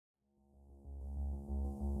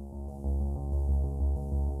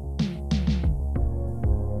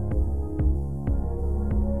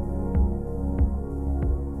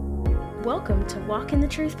Welcome to Walk in the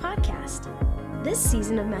Truth podcast. This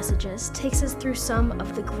season of messages takes us through some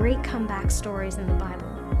of the great comeback stories in the Bible.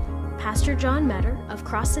 Pastor John Metter of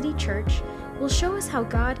Cross City Church will show us how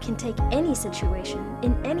God can take any situation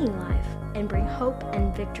in any life and bring hope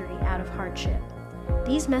and victory out of hardship.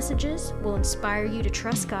 These messages will inspire you to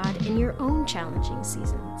trust God in your own challenging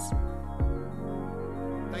seasons.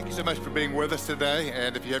 Thank you so much for being with us today.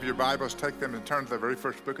 And if you have your Bibles, take them and turn to the very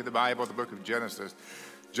first book of the Bible, the book of Genesis.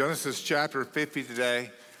 Genesis chapter 50 today,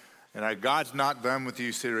 in our God's Not Done With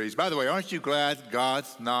You series. By the way, aren't you glad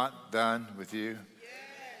God's not done with you?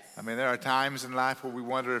 Yes. I mean, there are times in life where we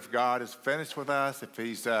wonder if God is finished with us, if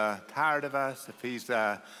he's tired of us, if he's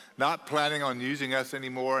not planning on using us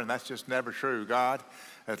anymore, and that's just never true. God,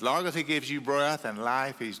 as long as he gives you breath and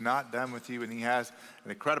life, he's not done with you, and he has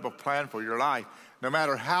an incredible plan for your life. No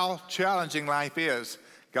matter how challenging life is,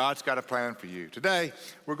 God's got a plan for you. Today,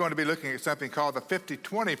 we're going to be looking at something called the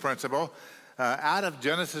 50-20 principle out of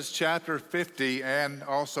Genesis chapter 50 and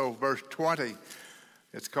also verse 20.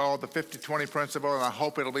 It's called the 50-20 principle, and I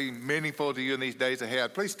hope it'll be meaningful to you in these days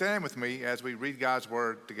ahead. Please stand with me as we read God's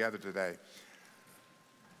word together today.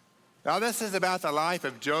 Now, this is about the life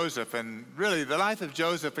of Joseph, and really the life of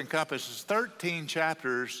Joseph encompasses 13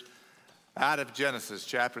 chapters out of Genesis,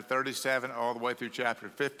 chapter 37 all the way through chapter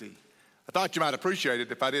 50. I thought you might appreciate it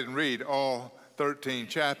if I didn't read all 13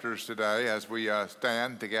 chapters today as we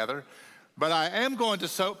stand together. But I am going to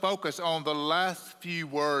focus on the last few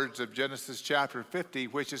words of Genesis chapter 50,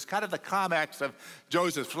 which is kind of the climax of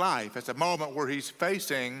Joseph's life. It's a moment where he's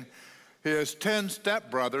facing his 10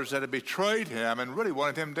 stepbrothers that had betrayed him and really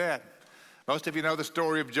wanted him dead. Most of you know the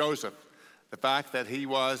story of Joseph. The fact that he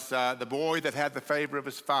was the boy that had the favor of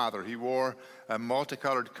his father. He wore a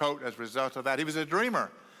multicolored coat as a result of that. He was a dreamer.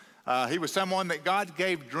 He was someone that God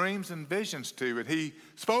gave dreams and visions to, and he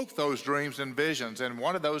spoke those dreams and visions. And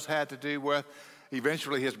one of those had to do with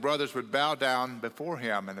eventually his brothers would bow down before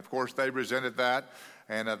him. And, of course, they resented that,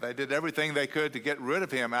 and they did everything they could to get rid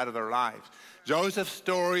of him out of their lives. Joseph's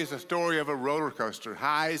story is a story of a roller coaster,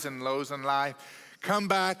 highs and lows in life,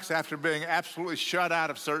 comebacks after being absolutely shut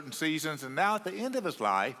out of certain seasons. And now at the end of his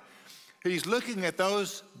life, he's looking at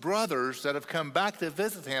those brothers that have come back to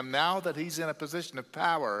visit him now that he's in a position of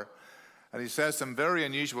power. And he says some very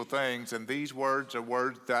unusual things. And these words are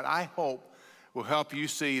words that I hope will help you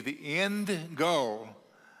see the end goal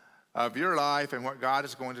of your life and what God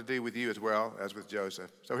is going to do with you as well as with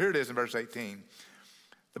Joseph. So here it is in verse 18.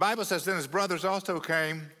 The Bible says, then his brothers also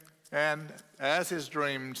came, and as his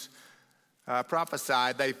dreams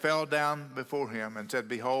prophesied, they fell down before him and said,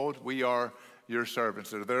 behold, we are your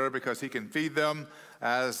servants. They're there because he can feed them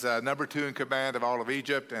as number 2 in command of all of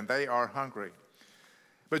Egypt, and they are hungry.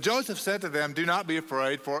 But Joseph said to them, do not be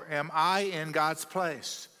afraid, for am I in God's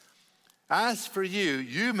place? As for you,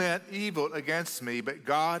 you meant evil against me, but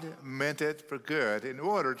God meant it for good in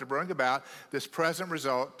order to bring about this present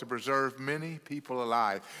result to preserve many people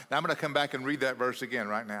alive. Now I'm going to come back and read that verse again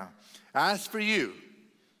right now. As for you,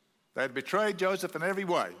 they had betrayed Joseph in every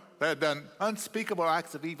way. They had done unspeakable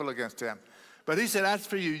acts of evil against him. But he said, as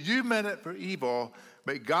for you, you meant it for evil,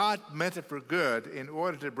 but God meant it for good in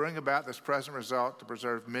order to bring about this present result to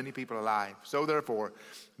preserve many people alive. So therefore,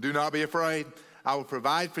 do not be afraid. I will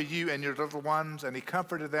provide for you and your little ones. And he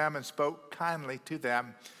comforted them and spoke kindly to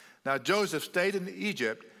them. Now Joseph stayed in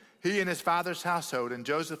Egypt, he and his father's household, and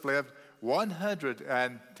Joseph lived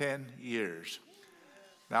 110 years.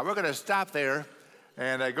 Now we're going to stop there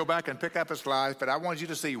and go back and pick up his life, but I want you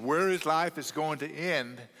to see where his life is going to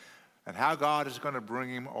end and how God is going to bring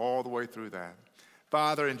him all the way through that.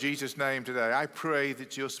 Father, in Jesus' name today, I pray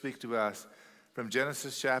that you'll speak to us from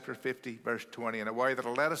Genesis chapter 50, verse 20, in a way that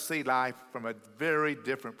will let us see life from a very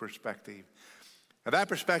different perspective. And that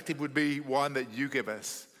perspective would be one that you give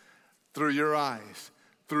us through your eyes,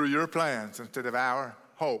 through your plans, instead of our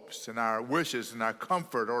hopes and our wishes and our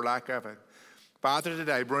comfort or lack of it. Father,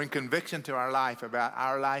 today, bring conviction to our life about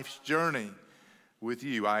our life's journey with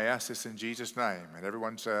you. I ask this in Jesus' name. And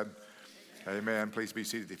everyone said, amen. Please be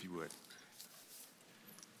seated if you would.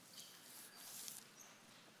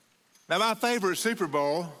 Now, my favorite Super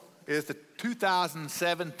Bowl is the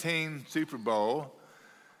 2017 Super Bowl.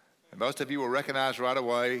 And most of you will recognize right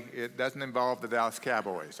away it doesn't involve the Dallas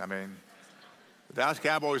Cowboys. I mean, the Dallas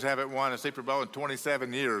Cowboys haven't won a Super Bowl in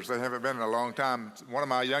 27 years. They haven't been in a long time. One of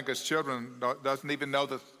my youngest children doesn't even know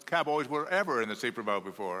the Cowboys were ever in the Super Bowl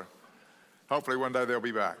before. Hopefully one day they'll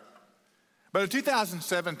be back. But in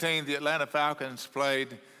 2017, the Atlanta Falcons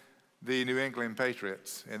played the New England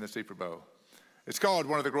Patriots in the Super Bowl. It's called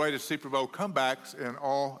one of the greatest Super Bowl comebacks in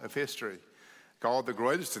all of history, called the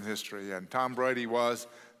greatest in history. And Tom Brady was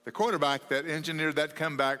the quarterback that engineered that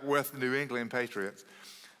comeback with the New England Patriots.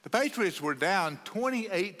 The Patriots were down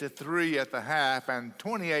 28-3 at the half and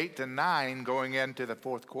 28-9 going into the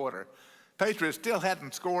fourth quarter. Patriots still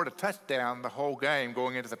hadn't scored a touchdown the whole game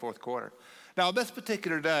going into the fourth quarter. Now, this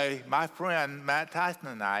particular day, my friend Matt Tyson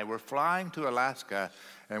and I were flying to Alaska,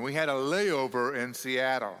 and we had a layover in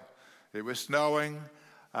Seattle. It was snowing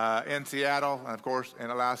in Seattle, and of course in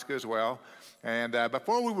Alaska as well. And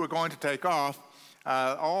before we were going to take off,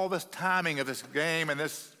 all this timing of this game and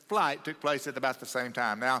this flight took place at about the same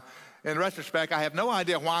time. Now, in retrospect, I have no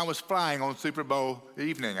idea why I was flying on Super Bowl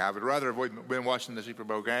evening. I would rather have been watching the Super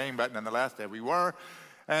Bowl game, but nonetheless, there we were.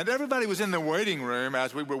 And everybody was in the waiting room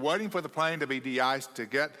as we were waiting for the plane to be de-iced to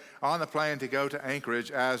get on the plane to go to Anchorage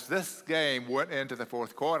as this game went into the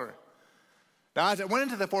fourth quarter. Now, as it went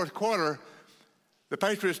into the fourth quarter, the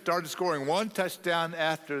Patriots started scoring one touchdown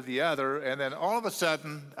after the other, and then all of a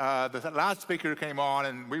sudden, the loudspeaker came on,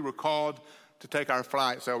 and we were called to take our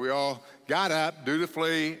flight. So we all got up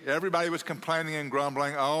dutifully. Everybody was complaining and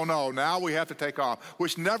grumbling. Oh no, now we have to take off,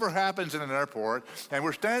 which never happens in an airport. And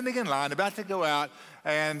we're standing in line, about to go out,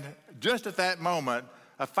 and just at that moment,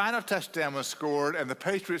 a final touchdown was scored, and the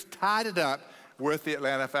Patriots tied it up with the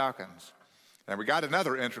Atlanta Falcons. And we got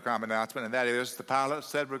another intercom announcement, and that is the pilot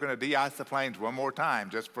said we're going to de-ice the planes one more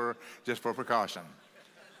time, just for precaution.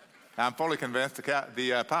 I'm fully convinced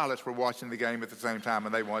the pilots were watching the game at the same time,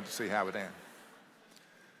 and they wanted to see how it ended.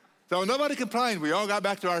 So nobody complained. We all got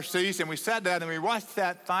back to our seats, and we sat down, and we watched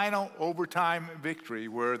that final overtime victory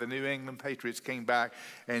where the New England Patriots came back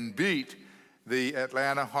and beat the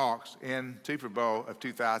Atlanta Hawks in Super Bowl of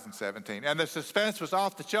 2017. And the suspense was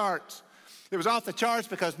off the charts. It was off the charts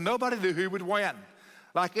because nobody knew who would win.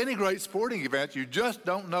 Like any great sporting event, you just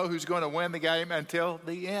don't know who's going to win the game until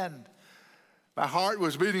the end. My heart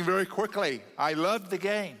was beating very quickly. I loved the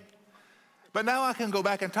game. But now I can go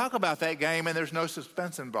back and talk about that game, and there's no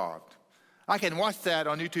suspense involved. I can watch that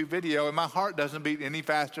on YouTube video, and my heart doesn't beat any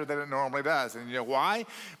faster than it normally does. And you know why?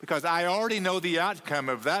 Because I already know the outcome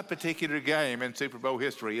of that particular game in Super Bowl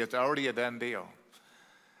history. It's already a done deal.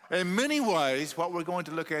 In many ways, what we're going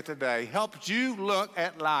to look at today helps you look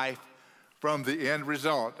at life from the end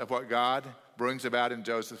result of what God brings about in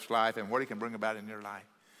Joseph's life and what he can bring about in your life.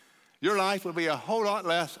 Your life will be a whole lot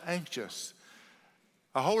less anxious,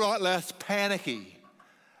 a whole lot less panicky,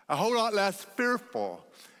 a whole lot less fearful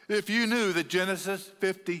if you knew the Genesis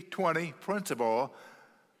 50-20 principle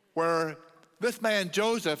where this man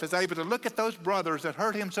Joseph is able to look at those brothers that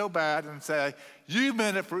hurt him so bad and say, you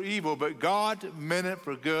meant it for evil, but God meant it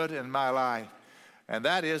for good in my life. And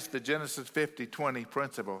that is the Genesis 50-20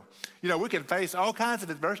 principle. You know, we can face all kinds of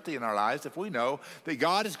adversity in our lives if we know that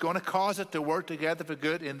God is going to cause it to work together for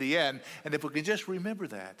good in the end, and if we can just remember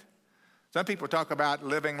that. Some people talk about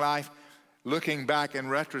living life looking back in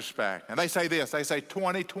retrospect. And they say this, they say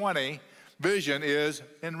 20/20 vision is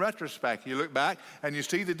in retrospect. You look back and you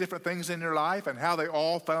see the different things in your life and how they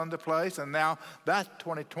all fell into place, and now that's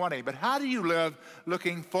 20/20. But how do you live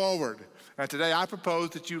looking forward? And today I propose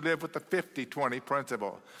that you live with the 50-20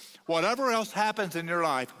 principle. Whatever else happens in your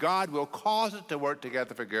life, God will cause it to work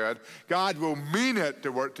together for good. God will mean it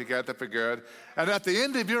to work together for good. And at the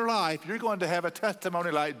end of your life, you're going to have a testimony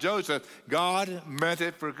like Joseph. God meant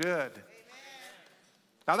it for good. Amen.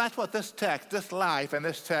 Now that's what this text, this life and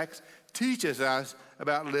this text teaches us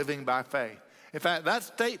about living by faith. In fact, that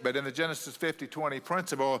statement in the Genesis 50-20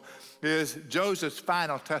 principle is Joseph's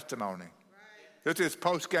final testimony. This is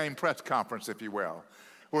post-game press conference, if you will,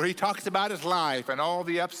 where he talks about his life and all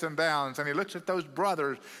the ups and downs, and he looks at those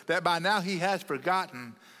brothers that by now he has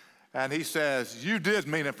forgotten, and he says, you did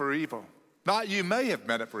mean it for evil. Not you may have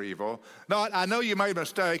meant it for evil. Not I know you made a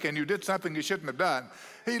mistake and you did something you shouldn't have done.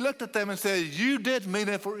 He looked at them and said, you did mean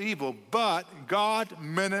it for evil, but God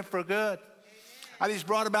meant it for good. And he's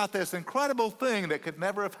brought about this incredible thing that could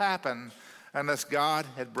never have happened unless God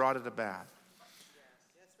had brought it about.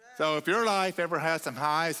 So if your life ever has some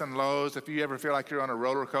highs and lows, if you ever feel like you're on a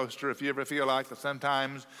roller coaster, if you ever feel like that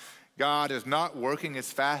sometimes God is not working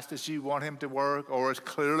as fast as you want him to work or as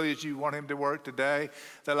clearly as you want him to work today,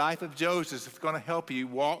 the life of Joseph is going to help you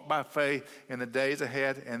walk by faith in the days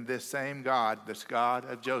ahead. And this same God, this God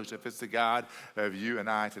of Joseph, is the God of you and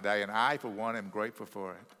I today. And I, for one, am grateful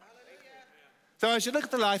for it. So as you look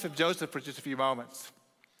at the life of Joseph for just a few moments,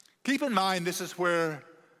 keep in mind this is where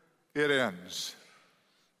it ends.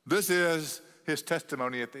 This is his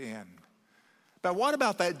testimony at the end. But what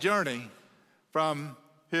about that journey from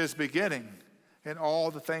his beginning and all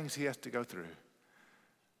the things he has to go through?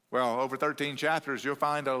 Well, over 13 chapters, you'll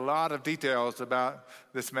find a lot of details about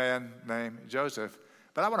this man named Joseph.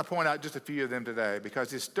 But I want to point out just a few of them today because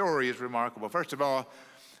his story is remarkable. First of all,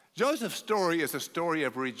 Joseph's story is a story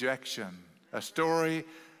of rejection, a story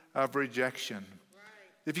of rejection.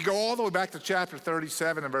 If you go all the way back to chapter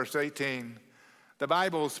 37 and verse 18, the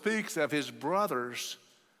Bible speaks of his brothers,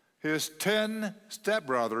 his 10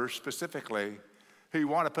 stepbrothers specifically, who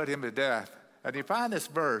want to put him to death. And you find this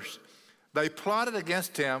verse, they plotted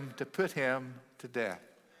against him to put him to death.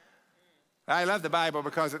 I love the Bible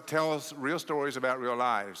because it tells real stories about real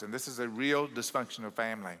lives, and this is a real dysfunctional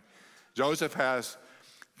family. Joseph has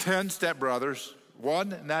 10 stepbrothers,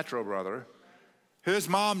 1 natural brother. His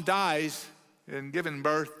mom dies in giving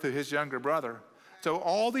birth to his younger brother. So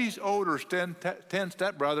all these older 10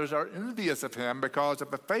 stepbrothers are envious of him because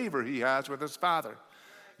of the favor he has with his father.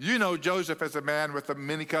 You know Joseph as a man with a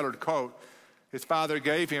many-colored coat. His father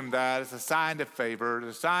gave him that as a sign of favor,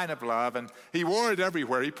 as a sign of love, and he wore it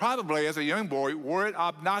everywhere. He probably, as a young boy, wore it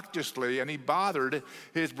obnoxiously, and he bothered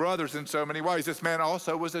his brothers in so many ways. This man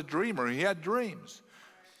also was a dreamer. He had dreams.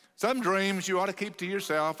 Some dreams you ought to keep to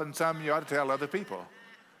yourself, and some you ought to tell other people.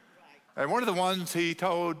 And one of the ones he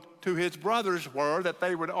told to his brothers were that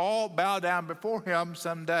they would all bow down before him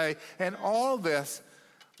someday, and all this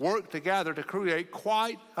worked together to create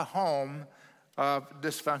quite a home of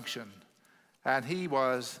dysfunction. And he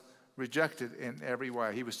was rejected in every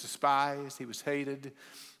way. He was despised, he was hated,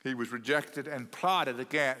 he was rejected and plotted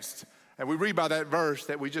against. And we read by that verse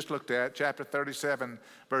that we just looked at, chapter 37,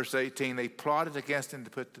 verse 18, they plotted against him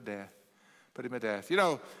to put him to death. You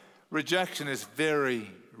know, rejection is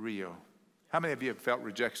very real. How many of you have felt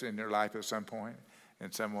rejection in your life at some point,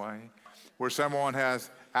 in some way? Where someone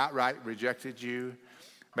has outright rejected you,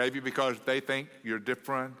 maybe because they think you're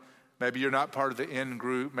different, maybe you're not part of the in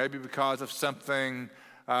group, maybe because of something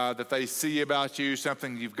that they see about you,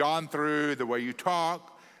 something you've gone through, the way you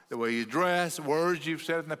talk, the way you dress, words you've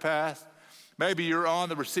said in the past. Maybe you're on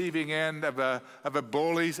the receiving end of a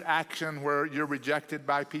bully's action where you're rejected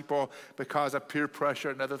by people because of peer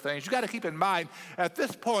pressure and other things. You've got to keep in mind, at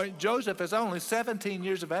this point, Joseph is only 17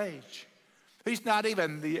 years of age. He's not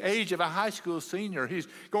even the age of a high school senior. He's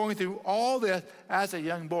going through all this as a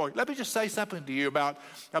young boy. Let me just say something to you about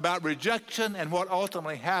rejection and what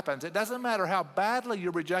ultimately happens. It doesn't matter how badly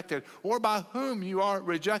you're rejected or by whom you are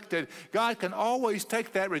rejected. God can always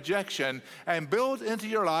take that rejection and build into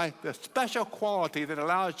your life the special quality that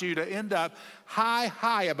allows you to end up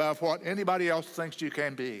high above what anybody else thinks you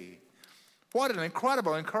can be. What an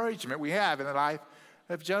incredible encouragement we have in the life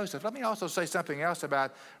of Joseph. Let me also say something else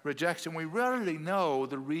about rejection. We rarely know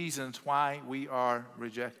the reasons why we are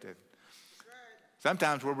rejected.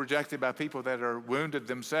 Sometimes we're rejected by people that are wounded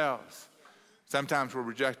themselves. Sometimes we're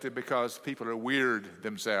rejected because people are weird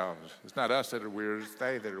themselves. It's not us that are weird, it's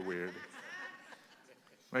they that are weird.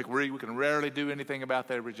 We can rarely do anything about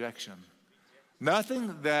their rejection.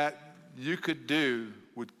 Nothing that you could do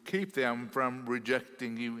would keep them from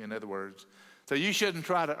rejecting you, in other words. So you shouldn't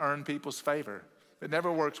try to earn people's favor. It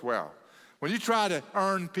never works well. When you try to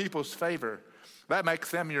earn people's favor, that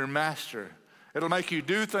makes them your master. It'll make you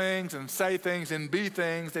do things and say things and be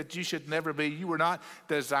things that you should never be. You were not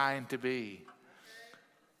designed to be.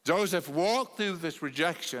 Joseph walked through this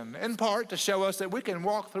rejection in part to show us that we can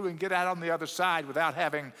walk through and get out on the other side without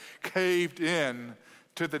having caved in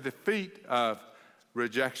to the defeat of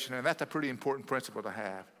rejection. And that's a pretty important principle to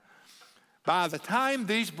have. By the time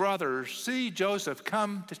these brothers see Joseph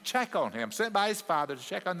come to check on him, sent by his father to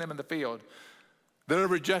check on them in the field, their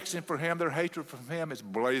rejection for him, their hatred for him is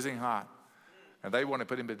blazing hot. And they want to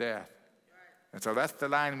put him to death. And so that's the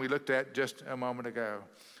line we looked at just a moment ago.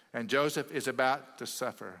 And Joseph is about to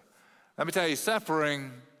suffer. Let me tell you, suffering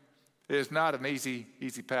is not an easy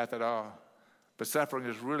path at all. But suffering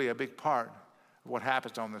is really a big part what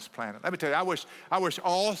happens on this planet. Let me tell you, I wish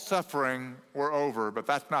all suffering were over, but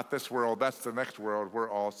that's not this world, that's the next world where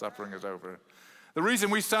all suffering is over. The reason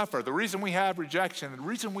we suffer, the reason we have rejection, the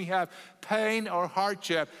reason we have pain or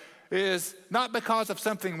hardship is not because of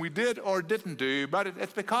something we did or didn't do, but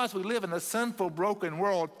it's because we live in a sinful, broken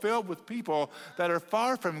world filled with people that are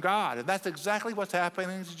far from God. And that's exactly what's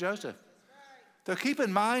happening to Joseph. So keep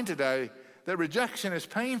in mind today that rejection is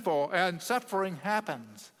painful and suffering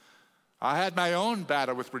happens. I had my own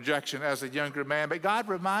battle with rejection as a younger man, but God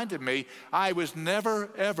reminded me I was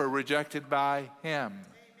never, ever rejected by Him. Amen.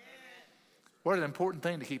 What an important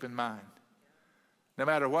thing to keep in mind. No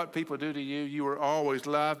matter what people do to you, you are always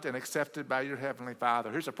loved and accepted by your Heavenly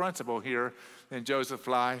Father. Here's a principle here in Joseph's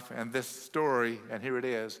life and this story, and here it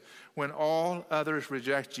is. When all others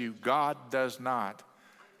reject you, God does not,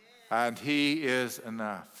 and He is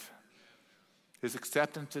enough. His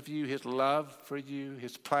acceptance of you, His love for you,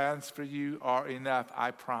 His plans for you are enough, I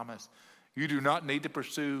promise. You do not need to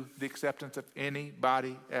pursue the acceptance of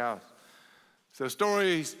anybody else. So the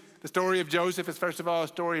story of Joseph is, first of all, a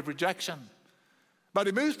story of rejection. But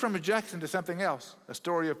it moves from rejection to something else, a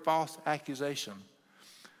story of false accusation.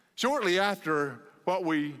 Shortly after what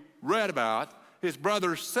we read about, his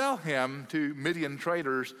brothers sell him to Midian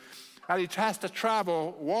traders, and he has to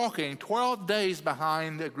travel walking 12 days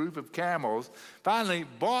behind a group of camels, finally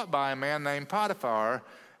bought by a man named Potiphar,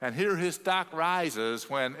 and here his stock rises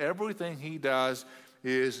when everything he does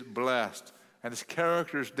is blessed. And his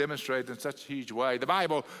character is demonstrated in such a huge way. The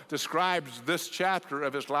Bible describes this chapter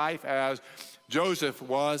of his life as Joseph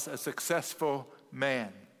was a successful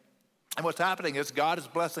man. And what's happening is God is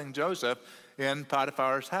blessing Joseph in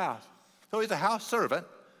Potiphar's house. So he's a house servant,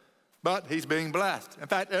 but he's being blessed. In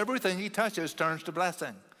fact, everything he touches turns to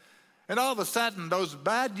blessing. And all of a sudden, those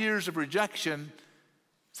bad years of rejection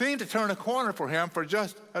seem to turn a corner for him for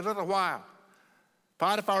just a little while.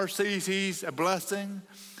 Potiphar sees he's a blessing.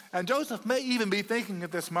 And Joseph may even be thinking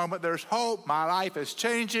at this moment, there's hope, my life is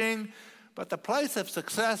changing. But the place of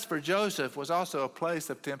success for Joseph was also a place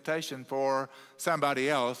of temptation for somebody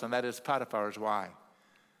else, and that is Potiphar's wife.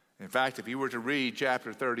 In fact, if you were to read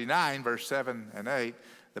chapter 39, verse 7 and 8,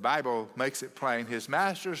 the Bible makes it plain. His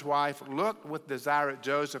master's wife looked with desire at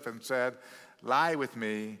Joseph and said, lie with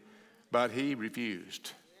me, but he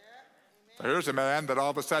refused. So here's a man that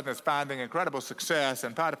all of a sudden is finding incredible success,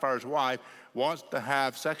 and Potiphar's wife wants to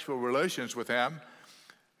have sexual relations with him.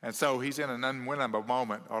 And so he's in an unwinnable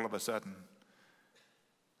moment all of a sudden.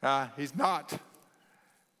 He's not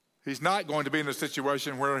going to be in a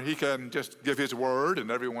situation where he can just give his word and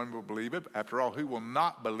everyone will believe it. After all, who will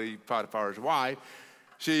not believe Potiphar's wife?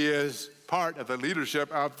 She is part of the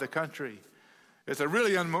leadership of the country. It's a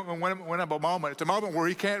really unwinnable moment. It's a moment where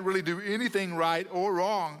he can't really do anything right or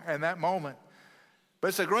wrong in that moment. But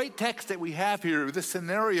it's a great text that we have here, this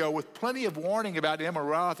scenario with plenty of warning about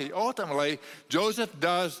immorality. Ultimately, Joseph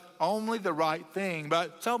does only the right thing,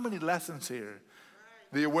 but so many lessons here.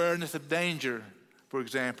 The awareness of danger, for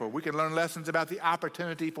example. We can learn lessons about the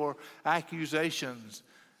opportunity for accusations.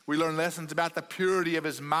 We learn lessons about the purity of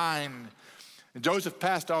his mind. And Joseph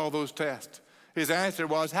passed all those tests. His answer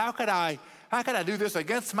was, how could I do this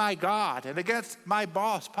against my God and against my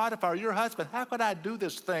boss, Potiphar, your husband? How could I do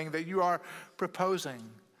this thing that you are proposing?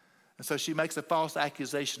 And so she makes a false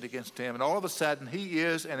accusation against him. And all of a sudden, he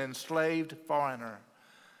is an enslaved foreigner.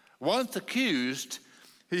 Once accused,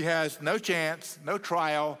 he has no chance, no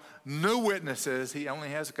trial, no witnesses. He only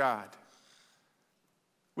has God.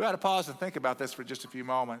 We ought to pause and think about this for just a few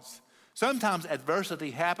moments. Sometimes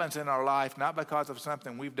adversity happens in our life not because of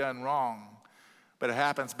something we've done wrong, but it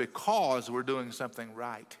happens because we're doing something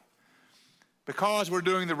right. Because we're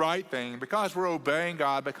doing the right thing, because we're obeying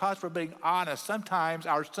God, because we're being honest. Sometimes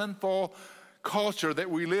our sinful culture that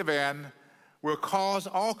we live in will cause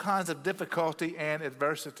all kinds of difficulty and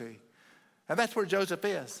adversity. And that's where Joseph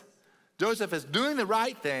is. Joseph is doing the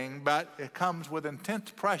right thing, but it comes with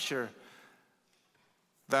intense pressure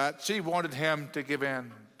that she wanted him to give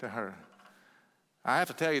in to her. I have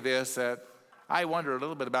to tell you this, that I wonder a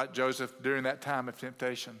little bit about Joseph during that time of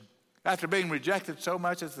temptation. After being rejected so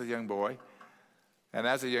much as a young boy and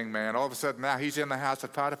as a young man, all of a sudden now he's in the house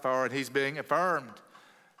of Potiphar and he's being affirmed.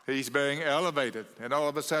 He's being elevated. And all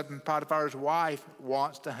of a sudden Potiphar's wife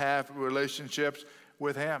wants to have relationships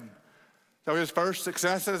with him. So his first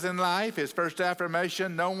successes in life, his first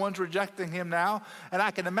affirmation, no one's rejecting him now. And I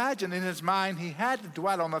can imagine in his mind he had to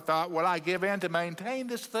dwell on the thought, will I give in to maintain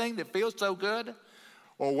this thing that feels so good?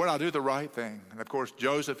 Or will I do the right thing? And of course,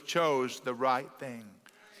 Joseph chose the right thing.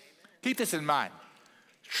 Keep this in mind.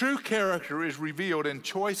 True character is revealed in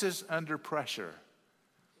choices under pressure.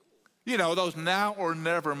 You know, those now or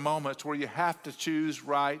never moments where you have to choose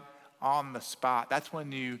right on the spot. That's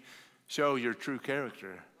when you show your true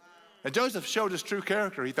character. And Joseph showed his true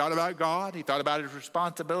character. He thought about God. He thought about his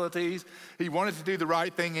responsibilities. He wanted to do the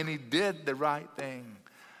right thing, and he did the right thing.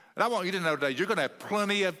 And I want you to know today, you're going to have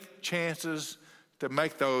plenty of chances to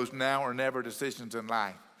make those now or never decisions in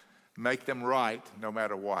life. Make them right no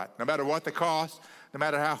matter what. No matter what the cost, no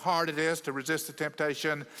matter how hard it is to resist the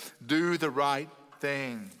temptation, do the right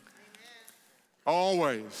thing. Amen.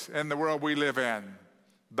 Always in the world we live in,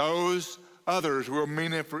 those others will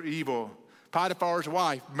mean it for evil. Potiphar's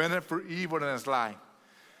wife meant it for evil in his life.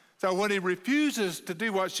 So when he refuses to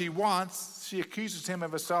do what she wants, she accuses him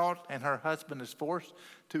of assault, and her husband is forced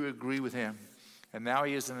to agree with him. And now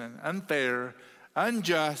he is in an unfair,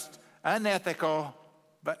 unjust, unethical,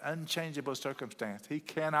 but unchangeable circumstance. He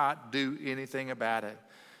cannot do anything about it.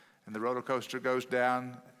 And the roller coaster goes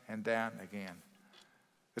down and down again.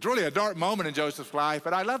 It's really a dark moment in Joseph's life,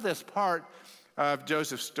 but I love this part of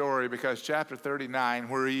Joseph's story because chapter 39,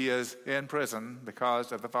 where he is in prison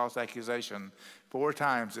because of the false accusation, 4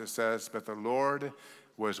 times it says, but the Lord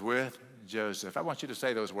was with Joseph. I want you to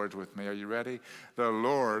say those words with me. Are you ready? The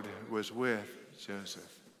Lord was with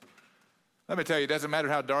Joseph. Let me tell you, it doesn't matter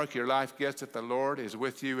how dark your life gets, if the Lord is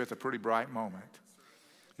with you, it's a pretty bright moment.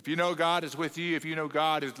 If you know God is with you, if you know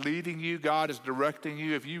God is leading you, God is directing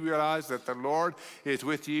you, if you realize that the Lord is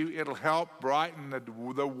with you, it'll help brighten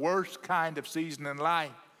the worst kind of season in life.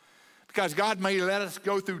 Because God may let us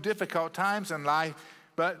go through difficult times in life,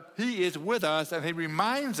 but he is with us, and he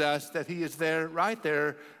reminds us that he is there, right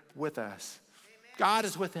there with us. Amen. God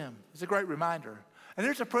is with him. It's a great reminder. And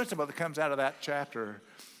there's a principle that comes out of that chapter.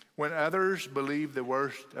 When others believe the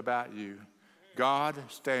worst about you, God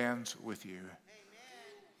stands with you.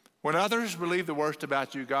 When others believe the worst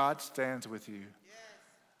about you, God stands with you. Yes.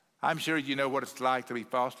 I'm sure you know what it's like to be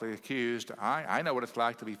falsely accused. I know what it's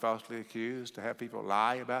like to be falsely accused, to have people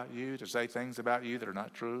lie about you, to say things about you that are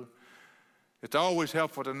not true. It's always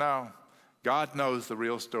helpful to know God knows the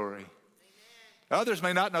real story. Amen. Others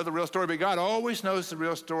may not know the real story, but God always knows the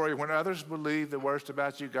real story. When others believe the worst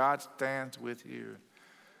about you, God stands with you.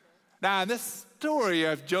 Now, in this story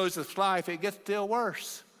of Joseph's life, it gets still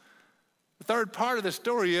worse. The third part of the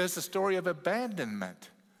story is the story of abandonment.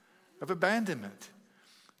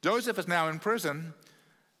 Joseph is now in prison,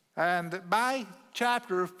 and by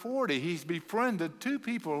chapter 40, he's befriended 2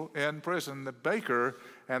 people in prison, the baker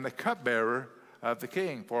and the cupbearer of the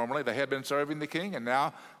king. Formerly, they had been serving the king, and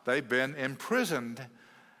now they've been imprisoned.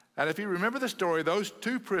 And if you remember the story, those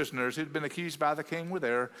 2 prisoners who'd been accused by the king were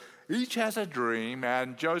there. Each has a dream,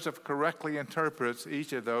 and Joseph correctly interprets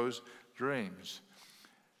each of those dreams.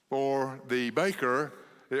 For the baker,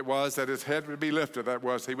 it was that his head would be lifted. That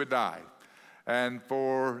was, he would die. And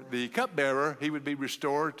for the cupbearer, he would be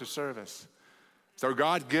restored to service. So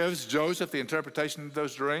God gives Joseph the interpretation of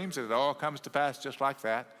those dreams, and it all comes to pass just like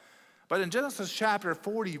that. But in Genesis chapter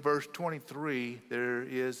 40, verse 23, there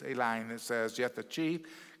is a line that says, yet the chief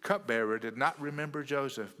cupbearer did not remember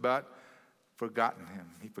Joseph, but forgotten him.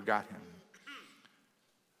 He forgot him.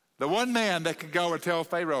 The one man that could go and tell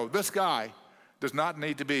Pharaoh, this guy does not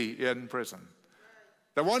need to be in prison.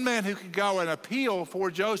 The one man who could go and appeal for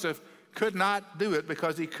Joseph could not do it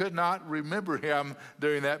because he could not remember him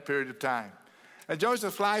during that period of time. And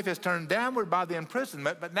Joseph's life has turned downward by the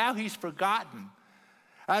imprisonment, but now he's forgotten.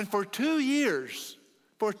 And for 2 years,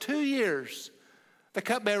 the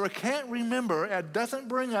cupbearer can't remember and doesn't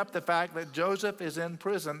bring up the fact that Joseph is in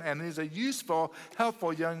prison and is a useful,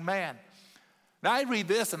 helpful young man. Now I read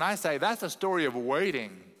this and I say, that's a story of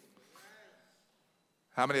waiting.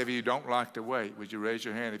 How many of you don't like to wait? Would you raise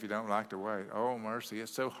your hand if you don't like to wait? Oh, mercy.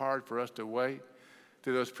 It's so hard for us to wait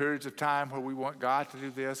through those periods of time where we want God to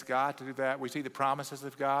do this, God to do that. We see the promises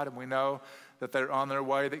of God, and we know that they're on their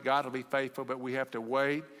way, that God will be faithful, but we have to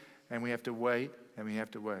wait, and we have to wait, and we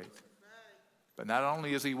have to wait. But not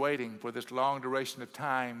only is he waiting for this long duration of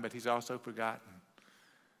time, but he's also forgotten.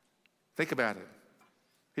 Think about it.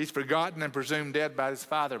 He's forgotten and presumed dead by his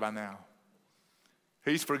father by now.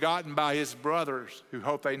 He's forgotten by his brothers who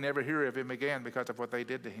hope they never hear of him again because of what they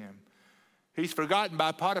did to him. He's forgotten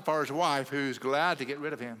by Potiphar's wife who's glad to get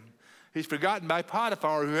rid of him. He's forgotten by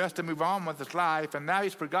Potiphar who has to move on with his life. And now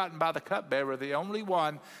he's forgotten by the cupbearer, the only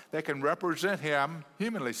one that can represent him,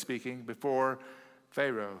 humanly speaking, before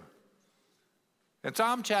Pharaoh. In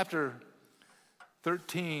Psalm chapter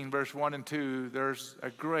 13, verse 1 and 2, there's a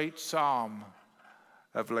great psalm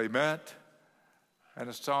of lament and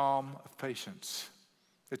a psalm of patience.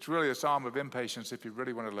 It's really a psalm of impatience if you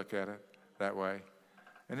really want to look at it that way.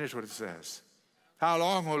 And here's what it says. How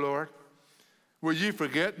long, O Lord, will you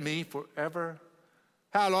forget me forever?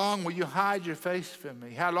 How long will you hide your face from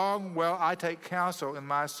me? How long will I take counsel in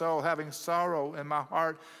my soul, having sorrow in my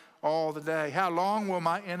heart all the day? How long will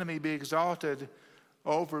my enemy be exalted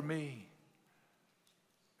over me?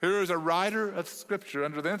 Here is a writer of Scripture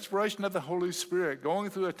under the inspiration of the Holy Spirit going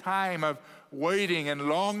through a time of waiting and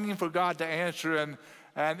longing for God to answer and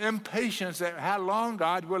impatience that how long,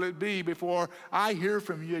 God, will it be before I hear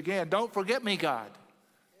from you again? Don't forget me, God.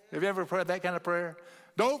 Have you ever prayed that kind of prayer?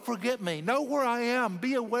 Don't forget me. Know where I am.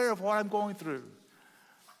 Be aware of what I'm going through.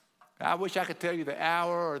 I wish I could tell you the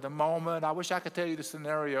hour or the moment. I wish I could tell you the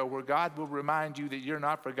scenario where God will remind you that you're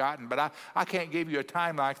not forgotten. But I can't give you a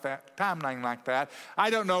timeline like that. I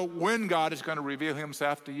don't know when God is going to reveal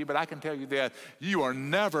himself to you, but I can tell you that you are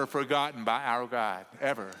never forgotten by our God,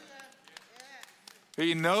 ever.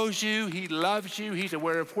 He knows you. He loves you. He's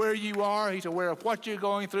aware of where you are. He's aware of what you're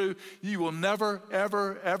going through. You will never,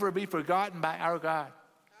 ever, ever be forgotten by our God.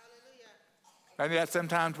 Hallelujah. And yet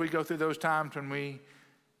sometimes we go through those times when we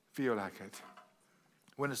feel like it.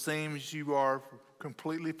 when it seems you are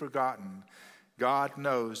completely forgotten, God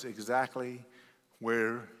knows exactly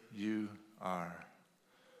where you are.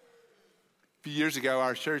 A few years ago,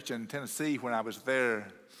 our church in Tennessee, when I was there,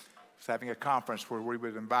 was having a conference where we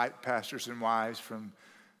would invite pastors and wives from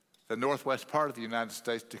the northwest part of the United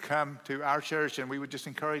States to come to our church, and we would just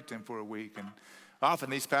encourage them for a week. And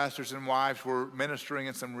often these pastors and wives were ministering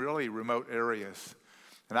in some really remote areas.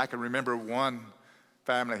 And I can remember one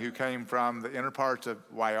family who came from the inner parts of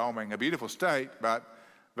Wyoming, a beautiful state, but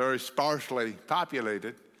very sparsely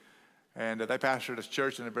populated. And they pastored a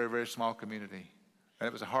church in a very, very small community. And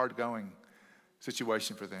it was a hard-going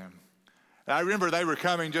situation for them. And I remember they were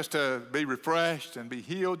coming just to be refreshed and be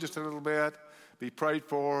healed just a little bit, be prayed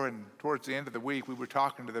for. And towards the end of the week, we were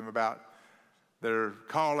talking to them about their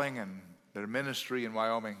calling and their ministry in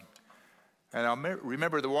Wyoming. And I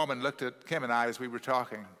remember the woman looked at Kim and I as we were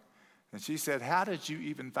talking. And she said, "How did you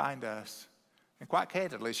even find us?" And quite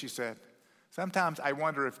candidly, she said, "Sometimes I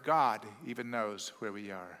wonder if God even knows where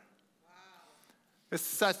we are." Wow. It's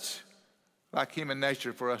such like human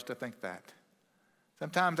nature for us to think that.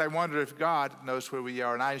 Sometimes I wonder if God knows where we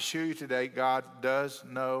are. And I assure you today, God does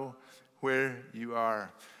know where you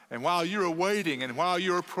are. And while you're waiting and while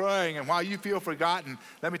you're praying and while you feel forgotten,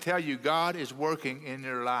 let me tell you, God is working in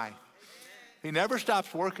your life. He never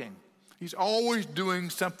stops working. He's always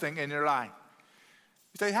doing something in your life.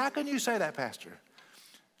 You say, "How can you say that, Pastor?"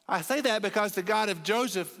 I say that because the God of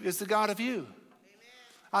Joseph is the God of you. Amen.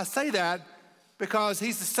 I say that because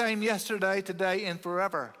he's the same yesterday, today, and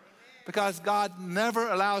forever. Because God never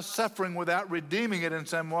allows suffering without redeeming it in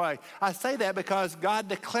some way. I say that because God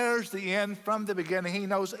declares the end from the beginning. He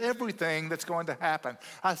knows everything that's going to happen.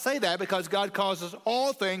 I say that because God causes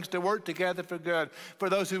all things to work together for good, for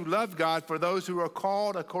those who love God, for those who are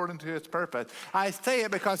called according to his purpose. I say it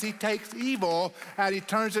because he takes evil and he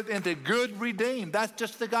turns it into good redeemed. That's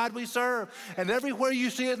just the God we serve. And everywhere you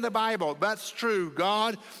see it in the Bible, that's true.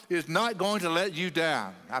 God is not going to let you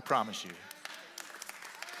down. I promise you.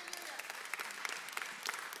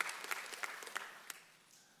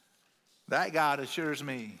 That God assures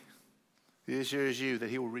me, he assures you that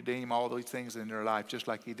he will redeem all those things in your life just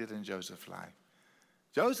like he did in Joseph's life.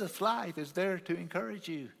 Joseph's life is there to encourage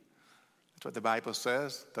you. That's what the Bible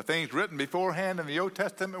says. The things written beforehand in the Old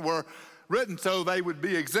Testament were written so they would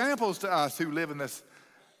be examples to us who live in this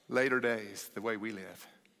later days, the way we live.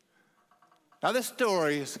 Now this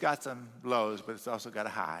story has got some lows, but it's also got a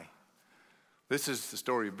high. This is the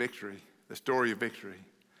story of victory, the story of victory.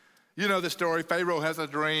 You know the story. Pharaoh has a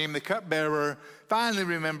dream. The cupbearer finally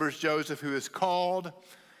remembers Joseph, who is called.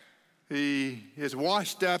 He is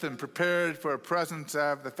washed up and prepared for a presence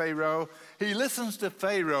of the Pharaoh. He listens to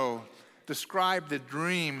Pharaoh describe the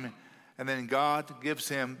dream, and then God gives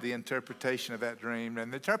him the interpretation of that dream.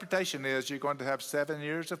 And the interpretation is you're going to have 7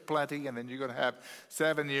 years of plenty, and then you're going to have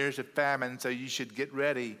 7 years of famine, so you should get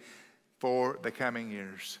ready for the coming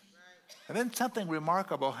years. And then something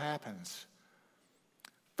remarkable happens.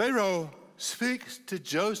 Pharaoh speaks to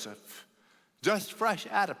Joseph, just fresh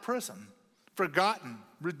out of prison, forgotten,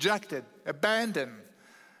 rejected, abandoned,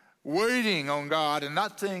 waiting on God and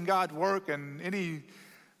not seeing God work in any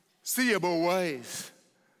seeable ways.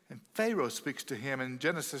 And Pharaoh speaks to him in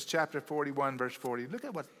Genesis chapter 41, verse 40. Look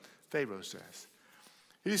at what Pharaoh says.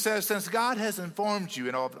 He says, "Since God has informed you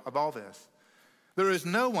of all this, there is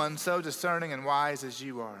no one so discerning and wise as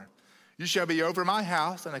you are. You shall be over my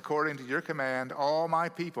house, and according to your command, all my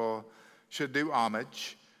people should do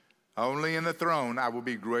homage. Only in the throne I will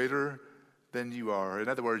be greater than you are." In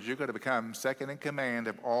other words, you're going to become second in command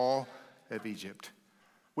of all of Egypt.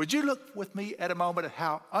 Would you look with me at a moment at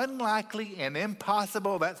how unlikely and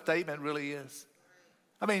impossible that statement really is?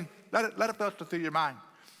 I mean, let it filter through your mind.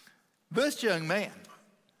 This young man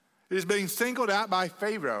is being singled out by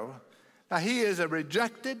Pharaoh. Now, he is a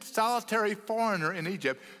rejected, solitary foreigner in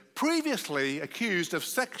Egypt, previously accused of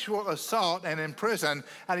sexual assault and imprisoned,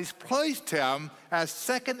 and he's placed him as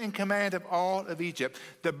second in command of all of Egypt.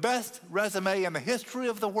 The best resume in the history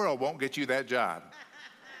of the world won't get you that job.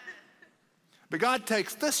 But God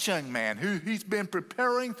takes this young man who he's been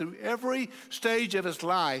preparing through every stage of his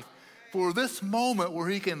life for this moment where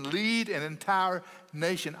he can lead an entire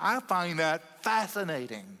nation. I find that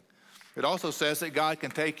fascinating. It also says that God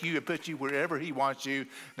can take you and put you wherever he wants you,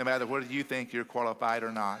 no matter whether you think you're qualified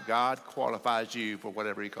or not. God qualifies you for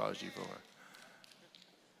whatever he calls you for.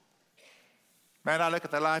 Man, I look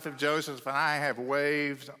at the life of Joseph, and I have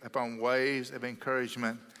waves upon waves of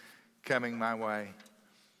encouragement coming my way.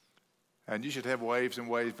 And you should have waves and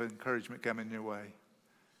waves of encouragement coming your way.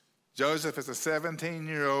 Joseph is a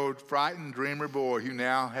 17-year-old frightened dreamer boy who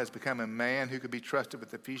now has become a man who could be trusted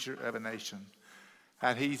with the future of a nation.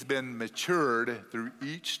 And he's been matured through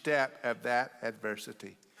each step of that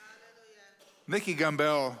adversity. Nicky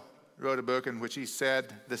Gumbel wrote a book in which he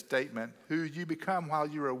said the statement, "Who you become while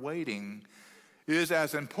you are waiting is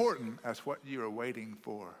as important as what you are waiting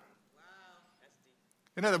for."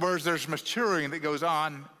 In other words, there's maturing that goes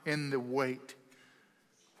on in the wait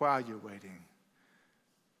while you're waiting.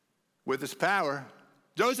 With his power,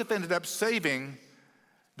 Joseph ended up saving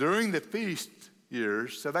during the feast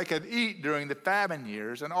years so they could eat during the famine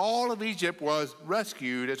years, and all of Egypt was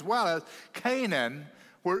rescued, as well as Canaan,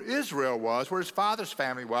 where Israel was, where his father's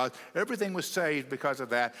family was. Everything was saved because of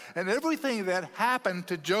that. And everything that happened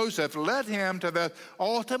to Joseph led him to the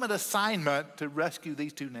ultimate assignment to rescue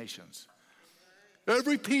these two nations.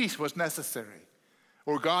 Every piece was necessary,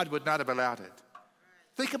 or God would not have allowed it.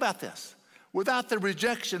 Think about this. Without the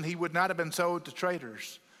rejection, he would not have been sold to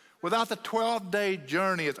traders. Without the 12-day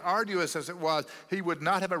journey, as arduous as it was, he would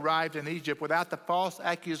not have arrived in Egypt. Without the false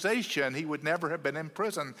accusation, he would never have been in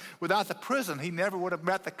prison. Without the prison, he never would have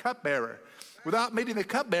met the cupbearer. Without meeting the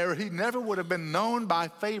cupbearer, he never would have been known by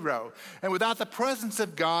Pharaoh. And without the presence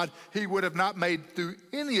of God, he would have not made through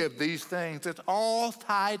any of these things. It's all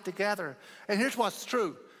tied together. And here's what's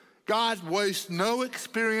true. God wastes no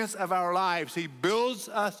experience of our lives. He builds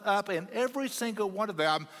us up in every single one of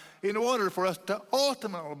them in order for us to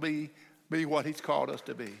ultimately be what he's called us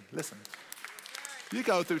to be. Listen, you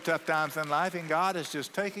go through tough times in life, and God is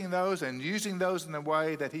just taking those and using those in a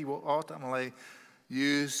way that he will ultimately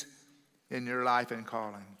use in your life and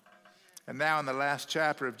calling. And now in the last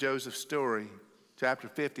chapter of Joseph's story, chapter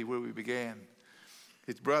 50, where we began,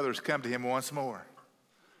 his brothers come to him once more.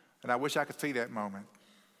 And I wish I could see that moment.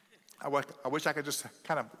 I wish I could just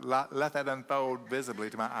kind of let that unfold visibly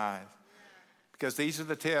to my eyes. Because these are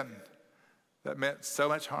the 10 that meant so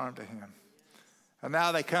much harm to him. And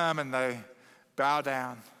now they come and they bow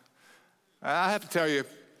down. And I have to tell you,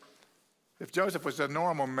 if Joseph was a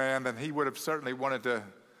normal man, then he would have certainly wanted to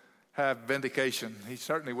have vindication. He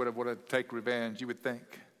certainly would have wanted to take revenge, you would think.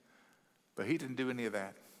 But he didn't do any of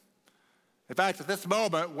that. In fact, at this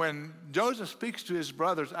moment, when Joseph speaks to his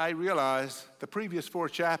brothers, I realize the previous 4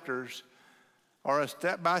 chapters are a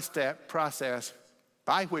step-by-step process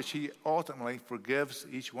by which he ultimately forgives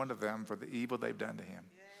each one of them for the evil they've done to him.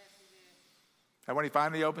 And when he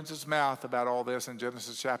finally opens his mouth about all this in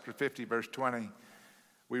Genesis chapter 50, verse 20,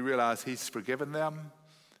 we realize he's forgiven them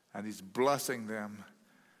and he's blessing them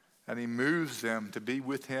and he moves them to be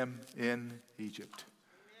with him in Egypt.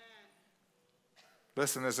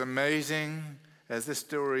 Listen, as amazing as this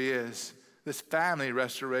story is, this family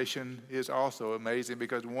restoration is also amazing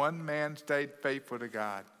because one man stayed faithful to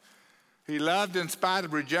God. He loved in spite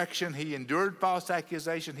of rejection. He endured false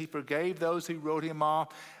accusation. He forgave those who wrote him off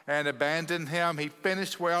and abandoned him. He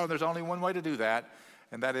finished well, and there's only one way to do that,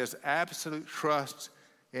 and that is absolute trust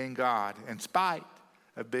in God, in spite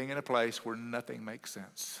of being in a place where nothing makes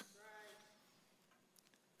sense.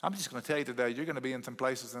 I'm just going to tell you today, you're going to be in some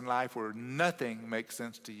places in life where nothing makes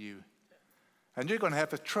sense to you. And you're going to have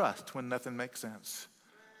to trust when nothing makes sense.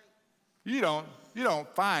 You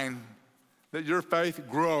don't find that your faith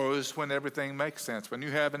grows when everything makes sense, when you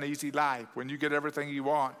have an easy life, when you get everything you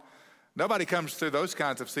want. Nobody comes through those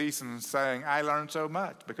kinds of seasons saying, I learned so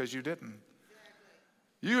much, because you didn't.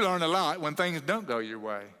 You learn a lot when things don't go your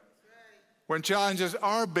way, when challenges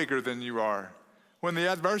are bigger than you are. When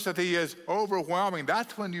the adversity is overwhelming,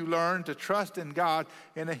 that's when you learn to trust in God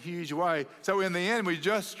in a huge way. So in the end, we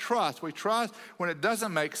just trust. We trust when it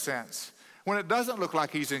doesn't make sense, when it doesn't look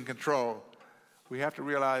like he's in control. We have to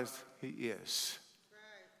realize he is.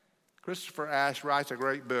 Right. Christopher Ash writes a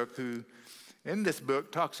great book who, in this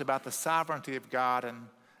book, talks about the sovereignty of God and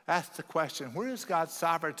asks the question, where is God's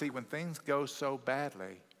sovereignty when things go so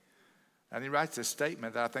badly? And he writes this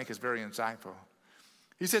statement that I think is very insightful.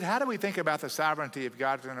 He said, how do we think about the sovereignty of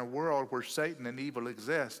God in a world where Satan and evil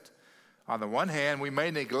exist? On the one hand, we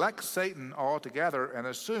may neglect Satan altogether and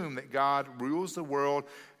assume that God rules the world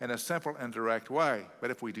in a simple and direct way.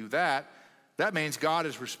 But if we do that, that means God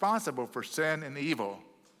is responsible for sin and evil.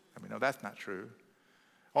 And we know that's not true.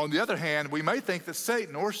 On the other hand, we may think that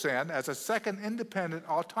Satan or sin as a second independent,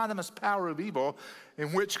 autonomous power of evil,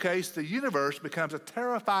 in which case the universe becomes a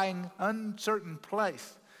terrifying, uncertain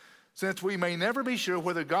place, since we may never be sure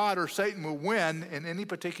whether God or Satan will win in any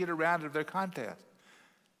particular round of their contest.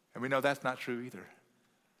 And we know that's not true either.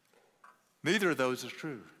 Neither of those is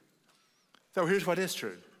true. So here's what is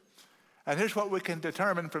true. And here's what we can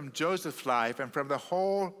determine from Joseph's life and from the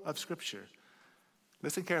whole of Scripture.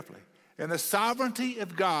 Listen carefully. In the sovereignty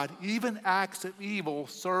of God, even acts of evil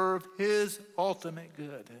serve his ultimate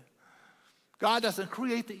good. God doesn't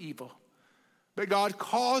create the evil, But God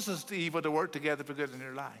causes the evil to work together for good in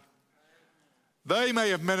your life. They may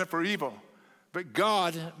have meant it for evil, but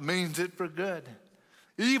God means it for good.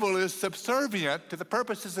 Evil is subservient to the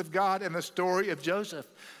purposes of God in the story of Joseph.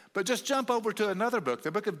 But just jump over to another book,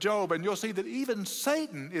 the book of Job, and you'll see that even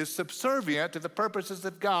Satan is subservient to the purposes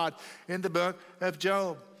of God in the book of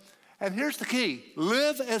Job. And here's the key.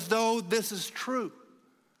 Live as though this is true.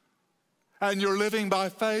 And you're living by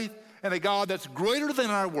faith in a God that's greater than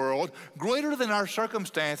our world, greater than our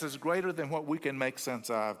circumstances, greater than what we can make sense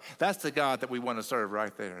of. That's the God that we want to serve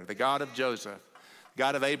right there. The God of Joseph, the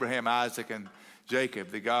God of Abraham, Isaac, and Jacob,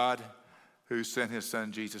 the God who sent his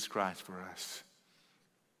son Jesus Christ for us.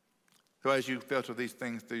 So as you filter these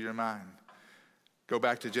things through your mind, go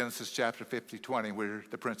back to Genesis chapter 50:20, where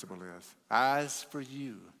the principle is. As for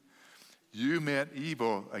you, you meant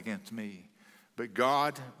evil against me, but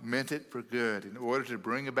God meant it for good in order to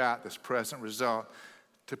bring about this present result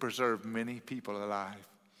to preserve many people alive.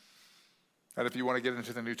 And if you want to get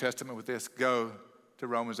into the New Testament with this, go to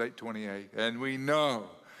Romans 8:28. And we know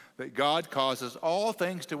that God causes all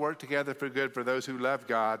things to work together for good for those who love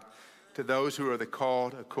God, to those who are the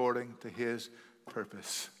called according to his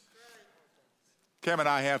purpose. Kim and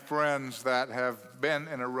I have friends that have been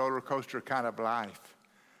in a roller coaster kind of life.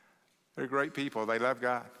 They're great people. They love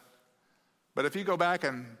God. But if you go back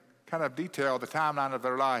and kind of detail the timeline of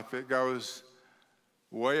their life, it goes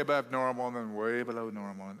way above normal and then way below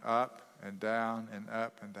normal, and up and down and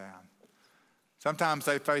up and down. Sometimes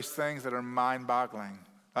they face things that are mind-boggling,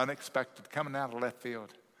 unexpected, coming out of left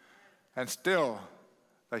field. And still,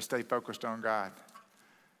 they stay focused on God.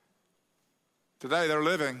 Today, they're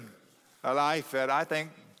living a life that I think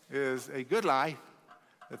is a good life,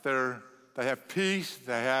 that they have peace,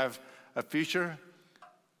 they have a future.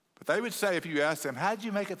 But they would say, if you ask them, how did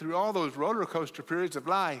you make it through all those roller coaster periods of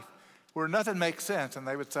life where nothing makes sense? And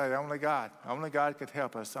they would say, only God. Only God could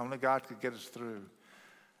help us. Only God could get us through.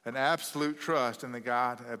 An absolute trust in the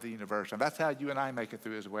God of the universe. And that's how you and I make it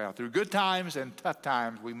through as well. Through good times and tough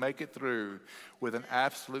times, we make it through with an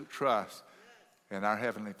absolute trust in our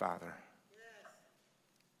Heavenly Father.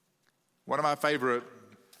 One of my favorite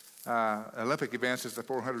Olympic events is the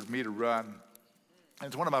 400-meter run.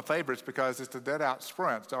 It's one of my favorites because it's a dead-out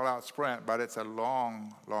sprint. It's all-out sprint, but it's a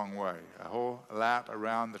long, long way. A whole lap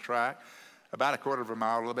around the track, about a quarter of a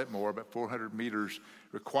mile, a little bit more, but 400 meters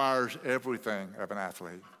requires everything of an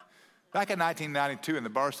athlete. Back in 1992 in the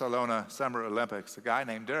Barcelona Summer Olympics, a guy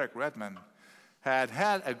named Derek Redmond had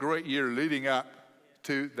a great year leading up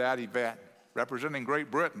to that event, representing Great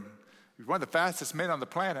Britain. He was one of the fastest men on the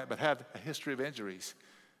planet, but had a history of injuries.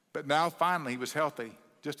 But now finally he was healthy,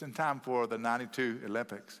 just in time for the 92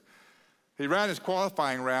 Olympics. He ran his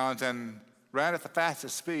qualifying rounds and ran at the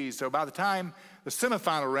fastest speed, so by the time the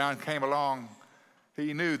semifinal round came along,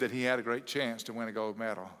 he knew that he had a great chance to win a gold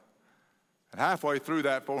medal. And halfway through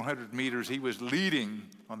that 400 meters, he was leading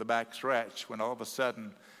on the back stretch when all of a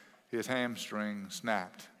sudden his hamstring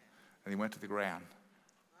snapped and he went to the ground.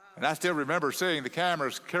 And I still remember seeing the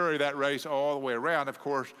cameras carry that race all the way around. Of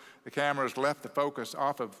course, the cameras left the focus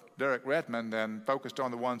off of Derek Redmond and focused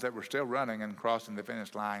on the ones that were still running and crossing the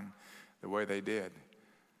finish line the way they did.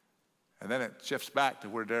 And then it shifts back to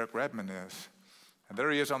where Derek Redmond is. And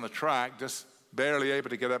there he is on the track, just barely able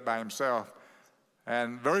to get up by himself,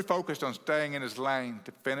 and very focused on staying in his lane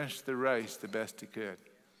to finish the race the best he could.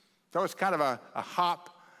 So it's kind of a hop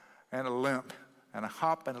and a limp, and a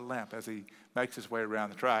hop and a limp as he makes his way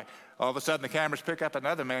around the track. All of a sudden, the cameras pick up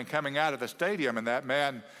another man coming out of the stadium, and that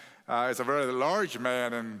man is a very large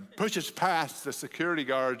man and pushes past the security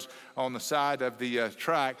guards on the side of the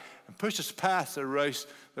track and pushes past the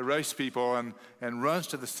race people and runs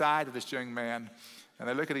to the side of this young man. And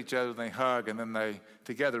they look at each other and they hug, and then they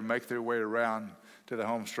together make their way around to the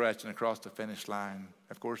home stretch and across the finish line.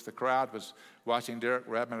 Of course, the crowd was watching Derek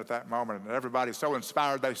Redmond at that moment, and everybody's so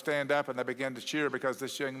inspired they stand up and they begin to cheer because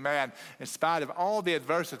this young man, in spite of all the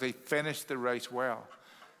adversity, finished the race well.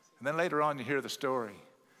 And then later on you hear the story.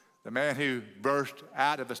 The man who burst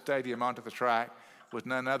out of the stadium onto the track was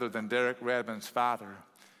none other than Derek Redmond's father.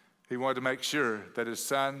 He wanted to make sure that his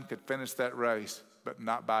son could finish that race, but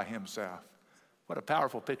not by himself. What a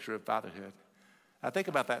powerful picture of fatherhood. I think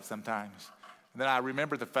about that sometimes. And then I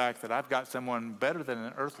remember the fact that I've got someone better than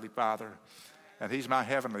an earthly father, and he's my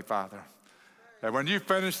heavenly Father. And when you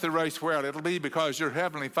finish the race well, it'll be because your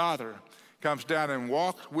heavenly Father comes down and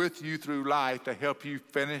walks with you through life to help you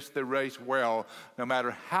finish the race well, no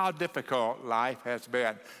matter how difficult life has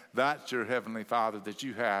been. That's your heavenly Father that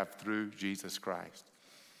you have through Jesus Christ.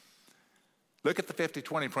 Look at the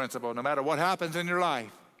 50-20 principle. No matter what happens in your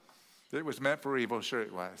life, it was meant for evil, sure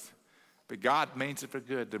it was. But God means it for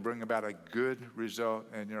good to bring about a good result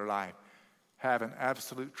in your life. Have an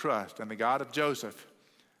absolute trust in the God of Joseph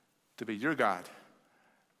to be your God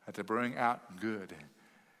and to bring out good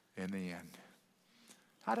in the end.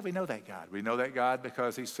 How do we know that God? We know that God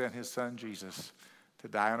because he sent his son Jesus to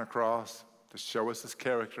die on a cross, to show us his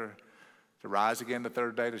character, to rise again the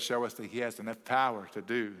third day, to show us that he has enough power to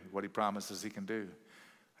do what he promises he can do.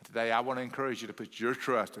 And today I want to encourage you to put your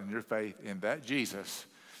trust and your faith in that Jesus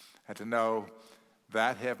and to know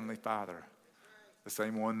that Heavenly Father, the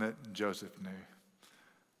same one that Joseph knew.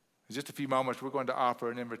 In just a few moments, we're going to offer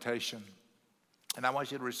an invitation. And I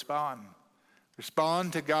want you to respond.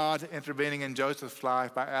 Respond to God intervening in Joseph's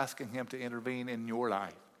life by asking him to intervene in your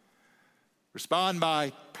life. Respond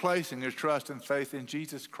by placing your trust and faith in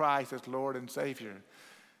Jesus Christ as Lord and Savior.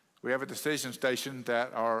 We have a decision station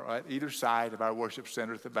that are at either side of our worship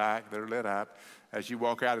center at the back. They're lit up. As you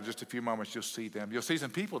walk out in just a few moments, you'll see them. You'll see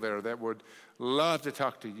some people there that would love to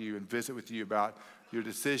talk to you and visit with you about your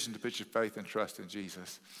decision to put your faith and trust in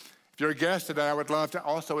Jesus. If you're a guest today, I would love to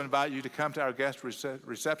also invite you to come to our guest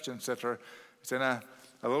reception center. It's in a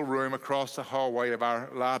little room across the hallway of our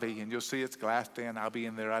lobby, and you'll see it's glassed in. I'll be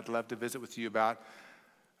in there. I'd love to visit with you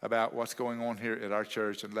about what's going on here at our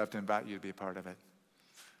church and love to invite you to be a part of it.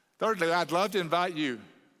 Thirdly, I'd love to invite you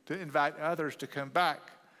to invite others to come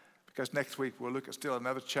back because next week we'll look at still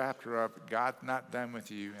another chapter of God not done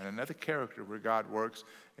with you and another character where God works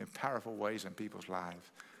in powerful ways in people's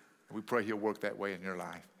lives. And we pray he'll work that way in your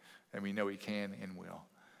life, and we know he can and will.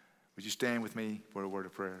 Would you stand with me for a word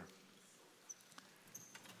of prayer?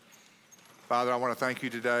 Father, I want to thank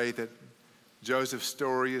you today that Joseph's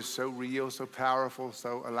story is so real, so powerful,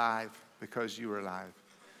 so alive because you are alive.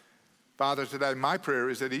 Father, today my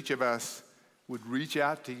prayer is that each of us would reach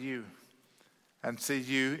out to you and see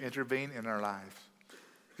you intervene in our lives.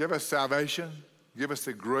 Give us salvation. Give us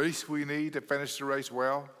the grace we need to finish the race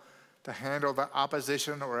well, to handle the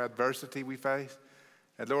opposition or adversity we face.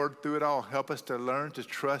 And Lord, through it all, help us to learn to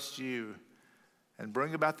trust you and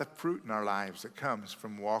bring about the fruit in our lives that comes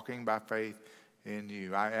from walking by faith in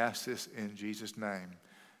you. I ask this in Jesus' name.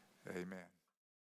 Amen.